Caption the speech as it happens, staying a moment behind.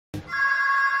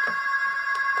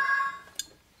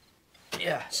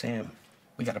Yeah. Sam,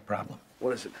 we got a problem.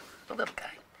 What is it? The little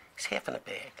guy. He's half in a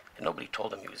bag, and nobody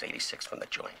told him he was 86 from the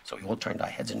joint. So we all turned our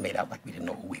heads and made out like we didn't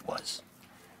know who he was.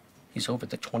 He's over at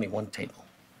the 21 table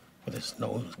with his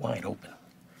nose wide open.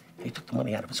 And he took the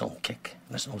money out of his own kick,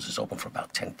 and his nose is open for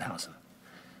about 10,000.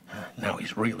 Now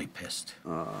he's really pissed.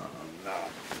 Oh, no.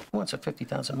 He wants a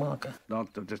 50,000 marker.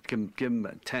 Don't, just give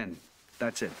him 10.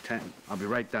 That's it, 10. I'll be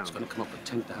right down. It's gonna come up with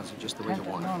 10,000 just the way you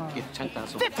want it. No. Give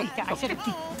 10,000. 50,000. I said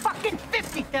 50. Fucking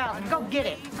 50,000. Go get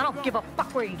it. I don't give a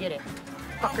fuck where you get it.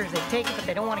 Fuckers, they take it, but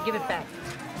they don't want to give it back.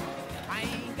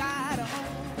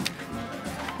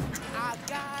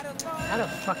 How the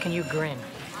fuck can you grin?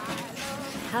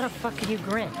 How the fuck can you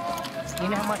grin? You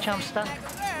know how much I'm stuck?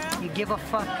 You give a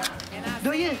fuck?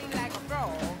 Do you?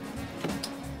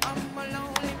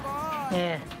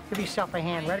 Yeah, give yourself a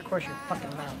hand right across your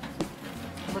fucking mouth.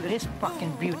 Look at this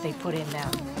fucking butte they put in now.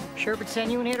 Sherbert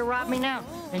sent you in here to rob me now?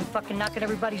 Been fucking knocking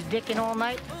everybody's dick in all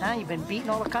night? Huh? You been beating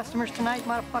all the customers tonight,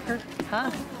 motherfucker?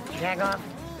 Huh? Jag off.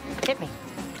 Hit me.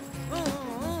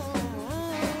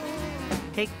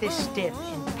 Take this stiff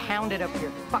and pound it up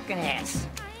your fucking ass.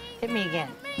 Hit me again.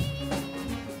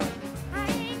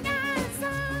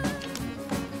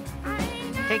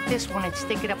 Take this one and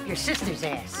stick it up your sister's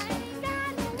ass.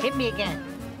 Hit me again.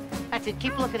 That's it.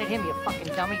 Keep looking at him, you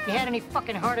fucking dummy. If you had any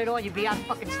fucking heart at all, you'd be out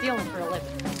fucking stealing for a living.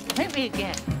 Hit me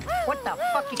again. What the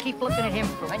fuck you keep looking at him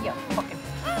for, man? You fucking...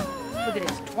 Look at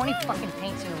this. 20 fucking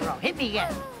paints in a row. Hit me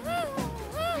again.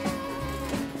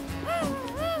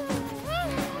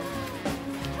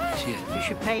 Shit. You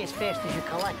should pay as fast as you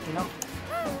collect, you know?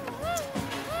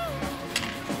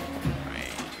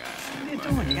 What are you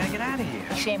doing? You gotta get out of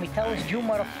here. Sammy, tell this Jew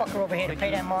motherfucker over here to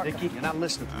pay that marker. Vicky, you're not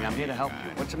listening to me. I'm here to help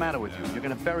you. What's the matter with you? You're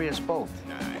gonna bury us both.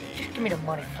 Just give me the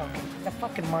money, the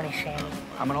fucking money, Sammy.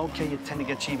 I'm gonna okay you 10 to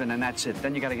get you even, and that's it.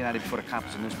 Then you gotta get out of here before the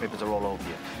cops and newspapers are all over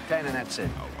you. 10, and that's it.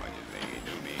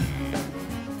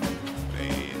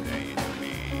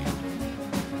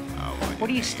 What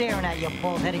are you staring at, you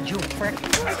bald-headed Jew prick?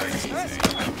 Come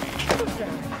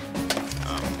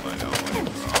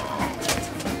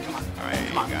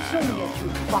on, show me that, you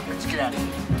fuckers. Get out of here.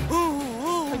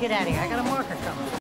 Get out of here. I got a marker coming.